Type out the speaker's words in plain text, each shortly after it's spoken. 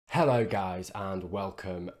Hello guys and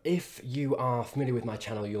welcome. If you are familiar with my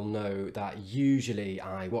channel, you'll know that usually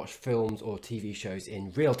I watch films or TV shows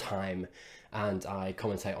in real time and I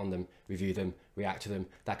commentate on them, review them, react to them,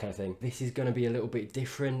 that kind of thing. This is going to be a little bit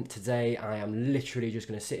different. Today I am literally just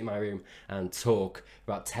going to sit in my room and talk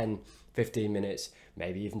about 10-15 minutes,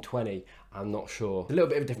 maybe even 20, I'm not sure. A little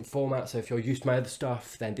bit of a different format, so if you're used to my other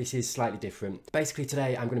stuff, then this is slightly different. Basically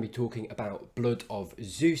today I'm going to be talking about Blood of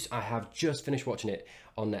Zeus. I have just finished watching it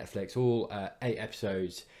on Netflix, all 8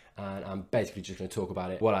 episodes, and I'm basically just going to talk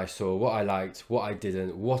about it. What I saw, what I liked, what I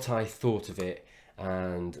didn't, what I thought of it,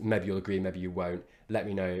 and maybe you'll agree, maybe you won't. Let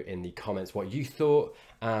me know in the comments what you thought,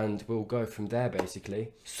 and we'll go from there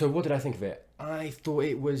basically. So what did I think of it? I thought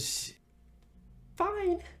it was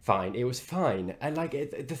fine. It was fine. And like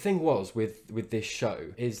the thing was with this show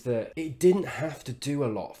is that it didn't have to do a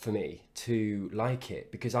lot for me to like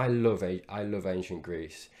it, because I love ancient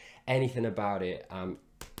Greece. Anything about it, I'm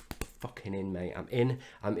fucking in, mate.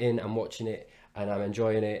 I'm watching it and I'm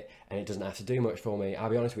enjoying it, and it doesn't have to do much for me.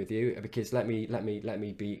 I'll be honest with you, because let me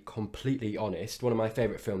be completely honest. One of my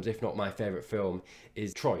favorite films, if not my favorite film,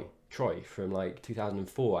 is Troy from like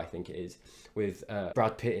 2004, I think it is, with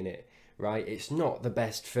Brad Pitt in it. Right, it's not the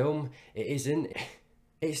best film. It isn't.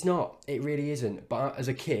 It's not. It really isn't. But as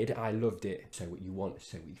a kid, I loved it. Say what you want.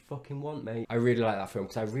 Say what you fucking want, mate. I really like that film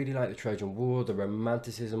because I really like the Trojan War, the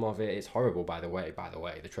romanticism of it. It's horrible, by the way.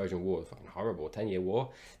 The Trojan War is fucking horrible. 10-year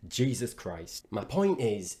war. Jesus Christ. My point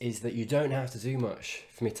is that you don't have to do much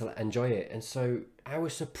for me to enjoy it. And so I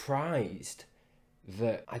was surprised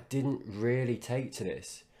that I didn't really take to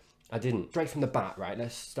this. I didn't. Straight from the bat, right?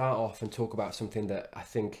 Let's start off and talk about something that I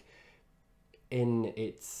think, in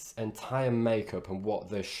its entire makeup and what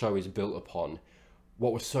the show is built upon,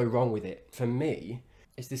 what was so wrong with it for me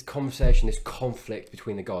is this conversation, this conflict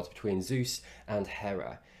between the gods, between Zeus and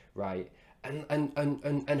Hera, right?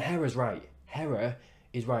 And Hera's right. Hera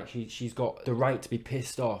is right. She's got the right to be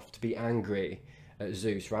pissed off, to be angry at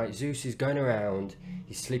Zeus, right? Zeus is going around,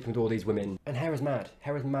 he's sleeping with all these women, and Hera's mad.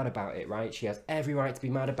 Hera's mad about it, right? She has every right to be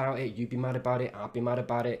mad about it. You'd be mad about it, I'd be mad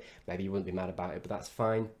about it. Maybe you wouldn't be mad about it, but that's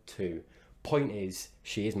fine too. Point is,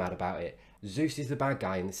 she is mad about it. Zeus is the bad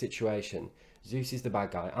guy in the situation. Zeus is the bad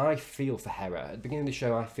guy. I feel for Hera. At the beginning of the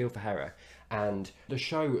show, I feel for Hera. And the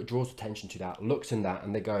show draws attention to that, looks in that,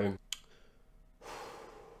 and they go,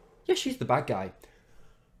 yeah, she's the bad guy.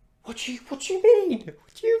 What do you mean?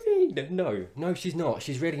 What do you mean? No, she's not.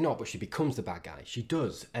 She's really not, but she becomes the bad guy. She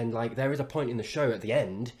does. And like, there is a point in the show at the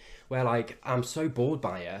end where like, I'm so bored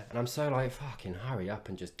by her and I'm so like, fucking hurry up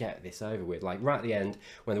and just get this over with. Like right at the end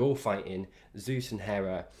when they're all fighting, Zeus and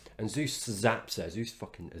Hera, and Zeus zaps her. Zeus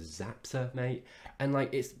fucking zaps her, mate. And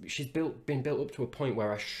like, she's been built up to a point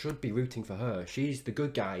where I should be rooting for her. She's the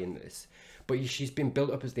good guy in this, but she's been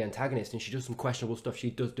built up as the antagonist and she does some questionable stuff.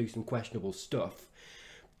 She does do some questionable stuff.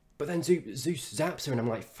 But then Zeus zaps her and I'm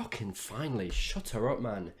like, fucking finally, shut her up,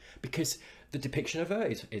 man. Because the depiction of her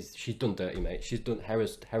is she's done dirty, mate. Hera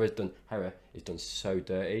is done so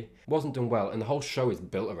dirty. Wasn't done well, and the whole show is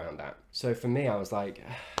built around that. So for me, I was like,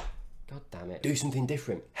 God damn it, do something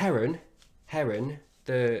different. Heron,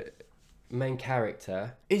 the main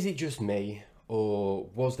character, is it just me, or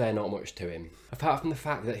was there not much to him? Apart from the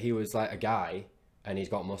fact that he was like a guy, and he's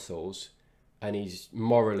got muscles, and he's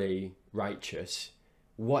morally righteous,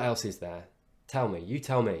 what else is there? Tell me. You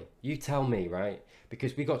tell me, right?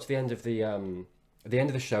 Because we got to the end of the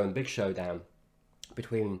show, and the big showdown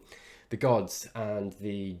between the gods and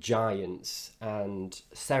the giants and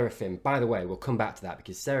Seraphim. By the way, we'll come back to that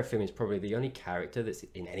because Seraphim is probably the only character that's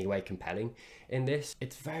in any way compelling in this.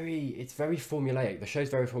 It's very formulaic. The show's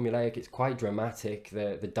very formulaic. It's quite dramatic.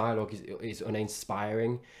 The dialogue is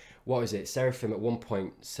uninspiring. What is it? Seraphim at one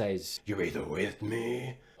point says, "You're either with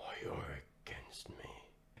me or you're against me."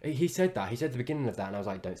 He said that. He said the beginning of that, and I was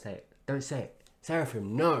like, don't say it. Don't say it.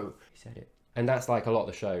 Seraphim, no. He said it. And that's like a lot of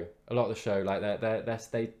the show. A lot of the show, like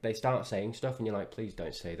they start saying stuff, and you're like, please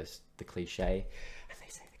don't say this, the cliche. And they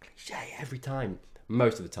say the cliche every time.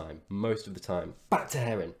 Most of the time. Back to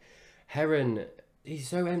Heron. Heron, he's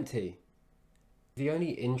so empty. The only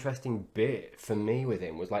interesting bit for me with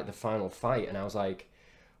him was like the final fight, and I was like,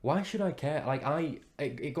 why should I care? Like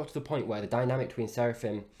it got to the point where the dynamic between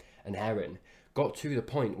Seraphim and Heron got to the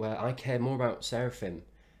point where I cared more about Seraphim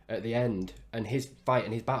at the end and his fight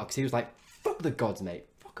and his battle, because he was like, fuck the gods, mate.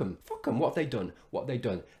 Fuck them. What have they done?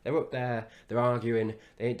 They're up there, they're arguing,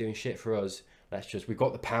 they ain't doing shit for us. We've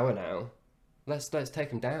got the power now. Let's take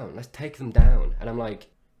them down. And I'm like,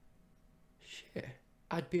 shit,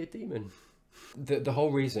 I'd be a demon. The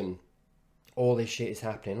whole reason all this shit is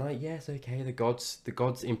happening, like, yes, okay, the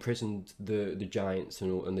gods imprisoned the giants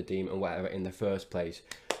and the demon and whatever in the first place.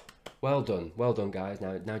 well done guys,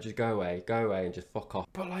 now just go away and just fuck off.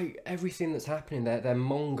 But like everything that's happening, they're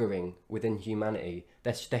mongering within humanity.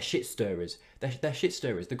 They're shit stirrers. They're shit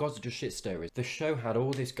stirrers. The gods are just shit stirrers. The show had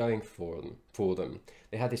all this going for them.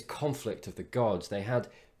 They had this conflict of the gods. They had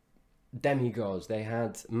demigods. They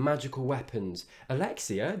had magical weapons.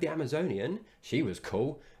 Alexia, the Amazonian, she was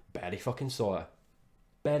cool. Barely fucking saw her.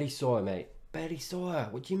 Barely saw her, mate. Barely saw her.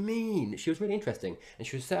 What do you mean? She was really interesting, and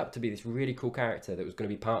she was set up to be this really cool character that was going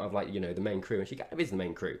to be part of, like, you know, the main crew, and she kind of is the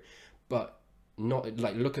main crew, but not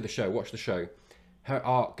like, look at the show, watch the show. Her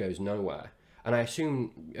arc goes nowhere, and I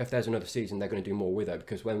assume if there's another season, they're going to do more with her,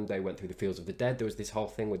 because when they went through the Fields of the Dead, there was this whole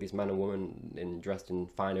thing with this man and woman dressed in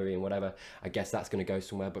finery and whatever. I guess that's going to go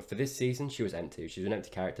somewhere, but for this season, she was empty. She was an empty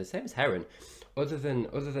character, same as Heron. Other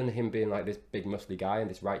than him being like this big muscly guy and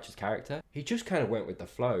this righteous character, he just kind of went with the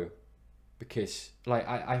flow. Because, like,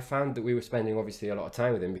 I found that we were spending, obviously, a lot of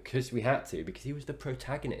time with him because we had to, because he was the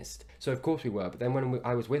protagonist. So, of course we were. But then when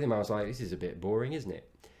I was with him, I was like, this is a bit boring, isn't it?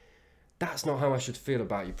 That's not how I should feel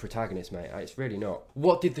about your protagonist, mate. It's really not.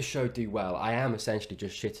 What did the show do well? I am essentially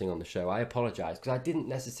just shitting on the show. I apologise, because I didn't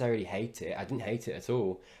necessarily hate it. I didn't hate it at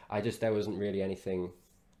all. There wasn't really anything.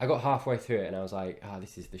 I got halfway through it and I was like,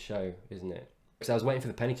 this is the show, isn't it? Because I was waiting for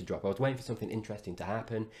the penny to drop. I was waiting for something interesting to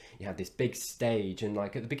happen. You had this big stage, and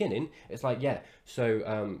like at the beginning, it's like, yeah,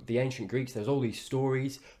 so the ancient Greeks, there's all these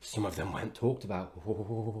stories. Some of them weren't talked about.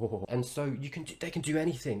 And so they can do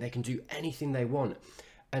anything. They can do anything they want.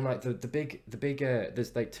 And like the big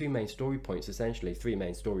there's like two main story points, essentially, three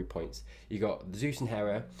main story points. You got Zeus and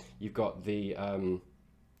Hera, you've got the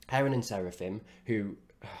Heron and Seraphim, who,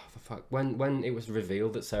 for fuck, when it was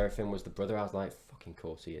revealed that Seraphim was the brother, I was like, fucking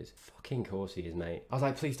course he is. Fucking course he is, mate. I was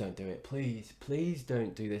like, please don't do it. Please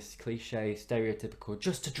don't do this cliche, stereotypical,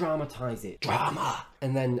 just to dramatize it. Drama!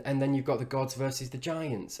 And then you've got the gods versus the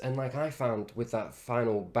giants. And like I found with that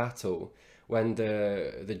final battle, when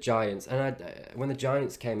the giants, when the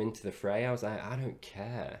giants came into the fray, I was like, I don't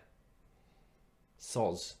care.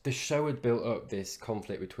 Soz. The show had built up this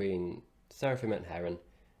conflict between Seraphim and Heron,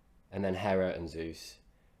 and then Hera and Zeus.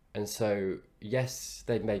 And so, yes,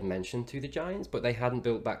 they'd made mention to the giants, but they hadn't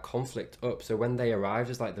built that conflict up. So when they arrived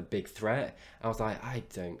as like the big threat, I was like, I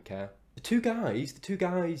don't care. The two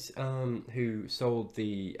guys who sold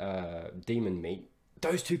the demon meat,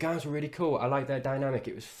 those two guys were really cool. I liked their dynamic.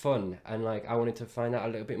 It was fun, and like I wanted to find out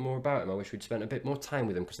a little bit more about them. I wish we'd spent a bit more time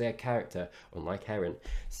with them because they had character, unlike Heron.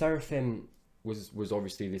 Seraphim was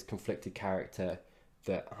obviously this conflicted character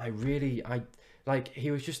that I like. He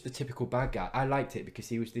was just the typical bad guy. I liked it because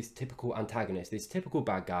he was this typical antagonist, this typical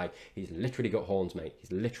bad guy. He's literally got horns, mate.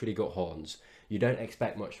 He's literally got horns. You don't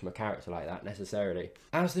expect much from a character like that necessarily.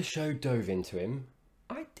 As the show dove into him,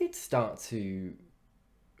 I did start to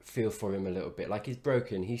feel for him a little bit. Like, he's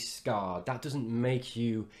broken, he's scarred. That doesn't make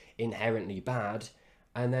you inherently bad.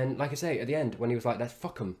 And then, like I say, at the end, when he was like, let's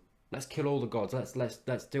fuck them, let's kill all the gods,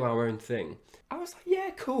 let's do our own thing, I was like, yeah,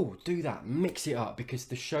 cool, do that, mix it up, because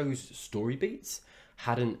the show's story beats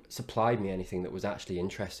hadn't supplied me anything that was actually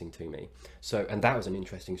interesting to me. So, and that was an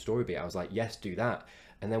interesting story beat. I was like, yes, do that.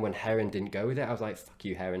 And then when Heron didn't go with it, I was like, fuck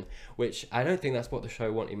you, Heron. Which I don't think that's what the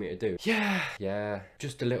show wanted me to do. Yeah,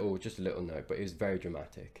 just a little note, but it was very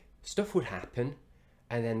dramatic. Stuff would happen,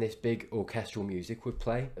 and then this big orchestral music would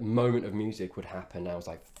play. A moment of music would happen, and I was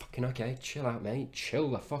like, fucking okay, chill out, mate,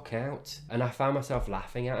 chill the fuck out. And I found myself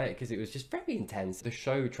laughing at it because it was just very intense. The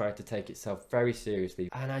show tried to take itself very seriously,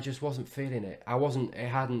 and I just wasn't feeling it. It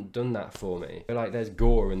hadn't done that for me. Like, there's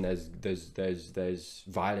gore and there's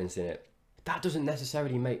violence in it. That doesn't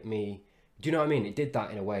necessarily make me, do you know what I mean? It did that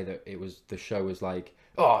in a way that the show was like,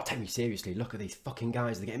 oh, take me seriously, look at these fucking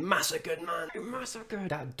guys, they're getting massacred, man, massacred.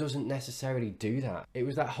 That doesn't necessarily do that. It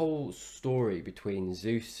was that whole story between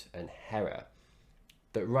Zeus and Hera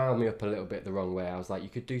that riled me up a little bit the wrong way. I was like, you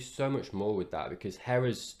could do so much more with that, because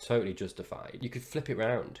Hera's totally justified. You could flip it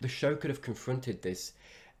round. The show could have confronted this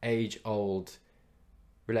age-old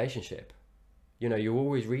relationship. You know, you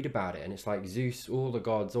always read about it, and it's like Zeus, all the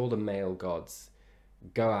gods, all the male gods,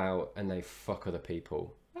 go out and they fuck other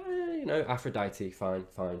people. You know, Aphrodite, fine.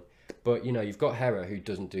 But, you know, you've got Hera who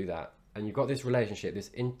doesn't do that. And you've got this relationship,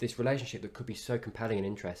 this relationship that could be so compelling and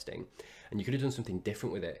interesting. And you could have done something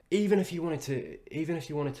different with it. Even if you wanted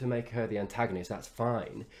to make her the antagonist, that's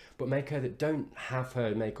fine. But don't have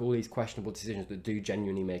her make all these questionable decisions that do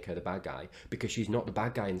genuinely make her the bad guy. Because she's not the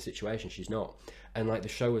bad guy in the situation, she's not. And like, the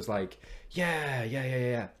show was like,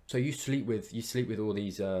 yeah. So you sleep with all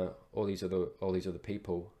these other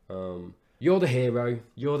people. You're the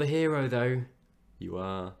hero though. You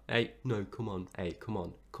are. Hey, no, come on. Hey, come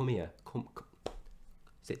on. Come here. Come.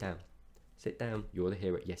 Sit down. Sit down. You're the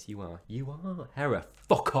hero. Yes, you are. You are. Hera,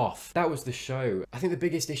 fuck off. That was the show. I think the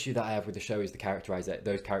biggest issue that I have with the show is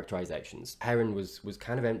those characterizations. Heron was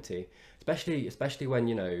kind of empty, especially when,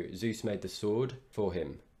 you know, Zeus made the sword for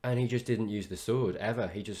him, and he just didn't use the sword ever.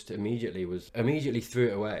 He just immediately threw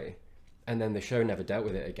it away. And then the show never dealt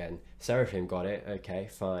with it again. Seraphim got it, okay,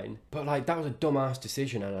 fine. But like, that was a dumbass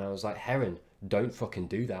decision, and I was like, Heron, don't fucking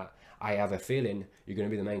do that. I have a feeling you're going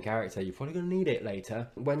to be the main character. You're probably going to need it later.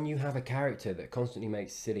 When you have a character that constantly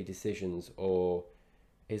makes silly decisions or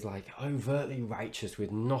is like overtly righteous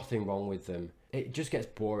with nothing wrong with them, it just gets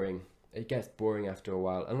boring. It gets boring after a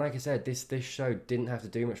while. And like I said, this show didn't have to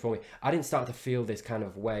do much for me. I didn't start to feel this kind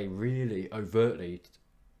of way really overtly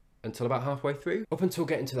until about halfway through. Up until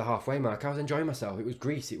getting to the halfway mark, I was enjoying myself. It was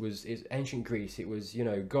Greece, it was ancient Greece, it was, you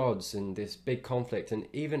know, gods and this big conflict, and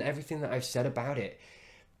even everything that I've said about it,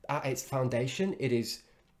 at its foundation, it is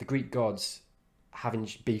the Greek gods having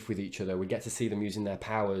beef with each other. We get to see them using their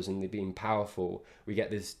powers and they being powerful. We get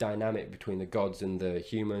this dynamic between the gods and the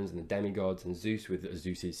humans and the demigods and Zeus with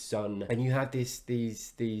Zeus's son. And you have these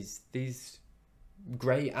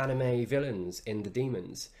great anime villains in the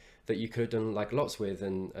demons that you could have done like lots with,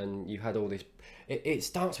 and you had all this. It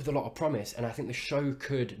starts with a lot of promise, and I think the show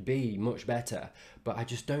could be much better, but I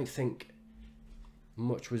just don't think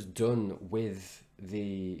much was done with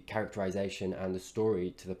the characterization and the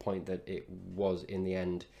story to the point that it was in the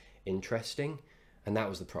end interesting, and that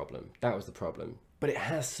was the problem. But it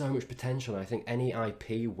has so much potential, and I think any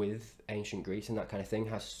IP with ancient Greece and that kind of thing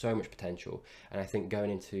has so much potential, and I think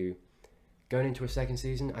going into a second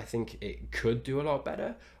season, I think it could do a lot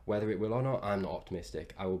better. Whether it will or not, I'm not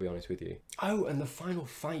optimistic, I will be honest with you. Oh, and the final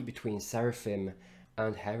fight between Seraphim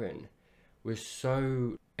and Heron was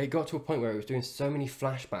so... It got to a point where it was doing so many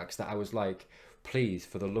flashbacks that I was like, please,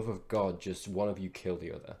 for the love of God, just one of you kill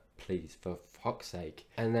the other. Please, for fuck's sake.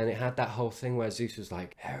 And then it had that whole thing where Zeus was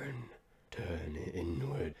like, Heron, turn it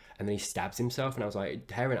inward. And then he stabs himself, and I was like,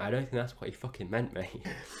 Heron, I don't think that's what he fucking meant, mate.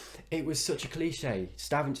 It was such a cliche,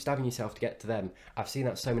 stabbing yourself to get to them. I've seen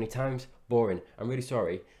that so many times, boring, I'm really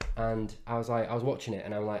sorry. And I was watching it,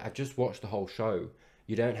 and I'm like, I've just watched the whole show.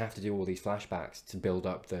 You don't have to do all these flashbacks to build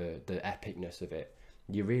up the epicness of it.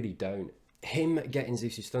 You really don't. Him getting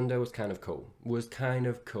Zeus's thunder was kind of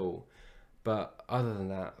cool. But other than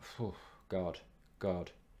that, oh, God.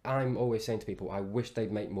 I'm always saying to people, I wish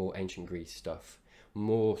they'd make more ancient Greece stuff.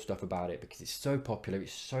 More stuff about it, because it's so popular,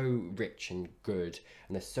 it's so rich and good,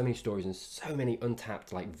 and there's so many stories and so many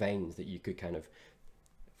untapped like veins that you could kind of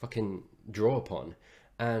fucking draw upon.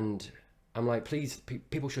 And I'm like, please,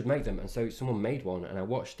 people should make them. And so someone made one, and I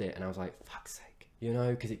watched it, and I was like, fuck's sake, you know,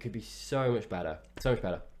 because it could be so much better.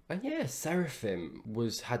 And yeah, Seraphim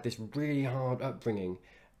had this really hard upbringing,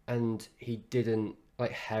 and he didn't,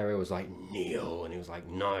 like, Hera was like, kneel, and he was like,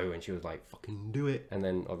 no, and she was like, fucking do it. And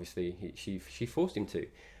then obviously she forced him to.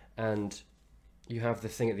 And you have the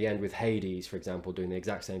thing at the end with Hades, for example, doing the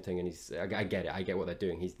exact same thing, and I get it, I get what they're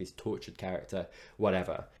doing, he's this tortured character,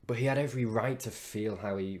 whatever. But he had every right to feel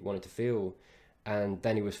how he wanted to feel, and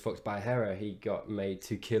then he was fucked by Hera. He got made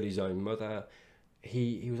to kill his own mother.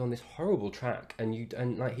 He was on this horrible track,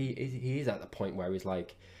 and like he is at the point where he's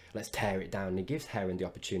like, let's tear it down. And he gives Heron the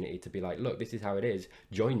opportunity to be like, look, this is how it is,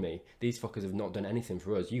 join me. These fuckers have not done anything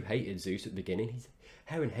for us. You hated Zeus at the beginning.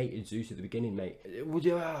 Heron hated Zeus at the beginning, mate. Would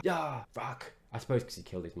you? Yeah, fuck. I suppose because he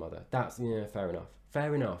killed his mother. That's, yeah, fair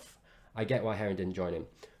enough. I get why Heron didn't join him.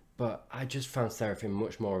 But I just found Seraphim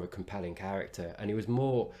much more of a compelling character, and he was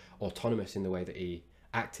more autonomous in the way that he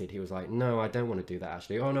acted. He was like, no, I don't want to do that,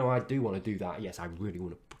 actually. Oh no, I do want to do that. Yes, I really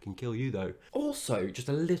want to fucking kill you though. Also, just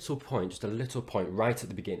a little point right at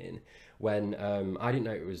the beginning, when I didn't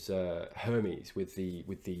know it was Hermes with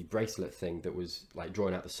the bracelet thing that was like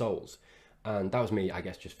drawing out the souls, and that was me, I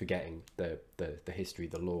guess, just forgetting the history,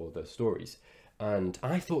 the lore, the stories, and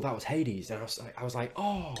I thought that was Hades, and I was like,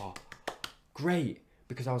 oh, great,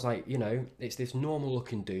 because I was like, you know, it's this normal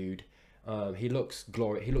looking dude, he looks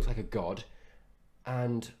like a god.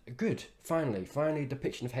 And good, finally a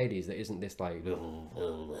depiction of Hades that isn't this like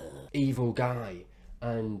evil guy.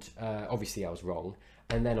 And obviously I was wrong.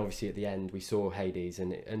 And then obviously at the end we saw Hades,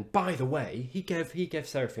 and by the way, he gave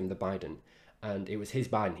Seraphim the Biden, and it was his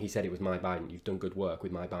Biden. He said it was my Biden. You've done good work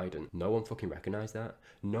with my Biden. No one fucking recognized that.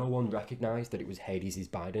 No one recognized that it was Hades'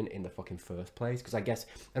 Biden in the fucking first place. Because I guess,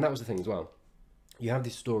 and that was the thing as well. You have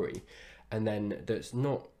this story, and then that's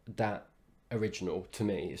not that original to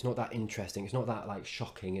me. It's not that interesting. It's not that like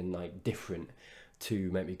shocking and like different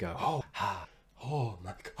to make me go, oh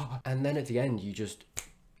my God. And then at the end, you just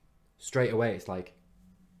straight away, it's like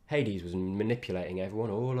Hades was manipulating everyone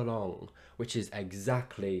all along, which is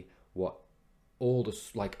exactly what all the,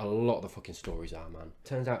 like, a lot of the fucking stories are, man.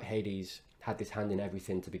 Turns out Hades had this hand in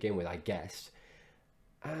everything to begin with, I guess.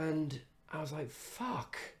 And I was like,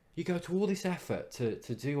 fuck. You go to all this effort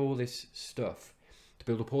to do all this stuff, to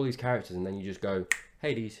build up all these characters, and then you just go,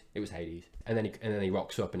 Hades, it was Hades. And then he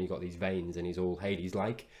rocks up and he got these veins and he's all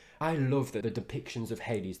Hades-like. I love the depictions of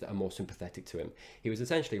Hades that are more sympathetic to him. He was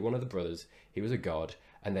essentially one of the brothers, he was a god,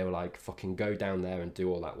 and they were like, fucking go down there and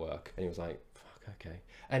do all that work. And he was like, fuck, okay.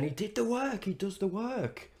 And he did the work, he does the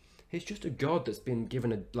work. He's just a god that's been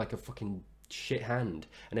given a fucking shit hand,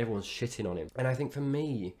 and everyone's shitting on him. And I think for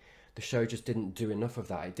me, the show just didn't do enough of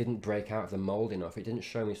that. It didn't break out of the mold enough. It didn't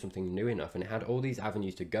show me something new enough, and it had all these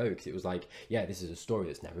avenues to go, because it was like, yeah, this is a story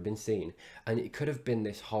that's never been seen. And it could have been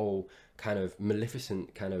this whole kind of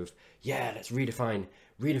Maleficent kind of, yeah, let's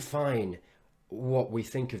redefine what we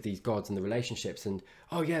think of these gods and the relationships. And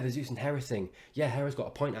oh yeah, the Zeus and Hera thing, yeah, Hera's got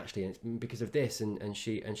a point actually, and it's because of this, and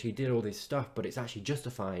she did all this stuff, but it's actually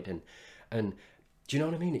justified. And do you know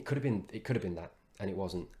what I mean? It could have been that, and it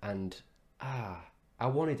wasn't. And I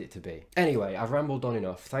wanted it to be. Anyway, I've rambled on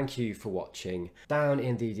enough. Thank you for watching. Down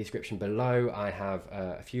in the description below, I have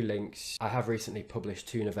a few links. I have recently published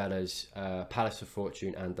 2 novellas, Palace of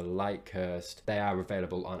Fortune and The Light Cursed. They are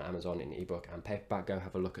available on Amazon in ebook and paperback. Go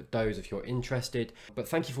have a look at those if you're interested. But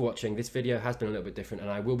thank you for watching. This video has been a little bit different, and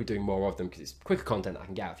I will be doing more of them because it's quicker content that I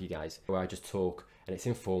can get out of you guys, where I just talk and it's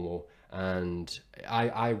informal. And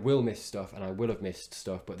I will miss stuff, and I will have missed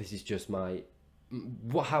stuff, but this is just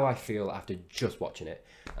how I feel after just watching it.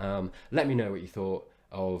 Let me know what you thought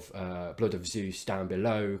of Blood of Zeus down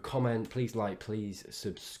below. Comment, please like, please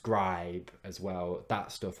subscribe as well.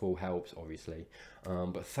 That stuff all helps, obviously.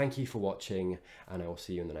 But thank you for watching, and I will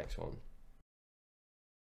see you in the next one.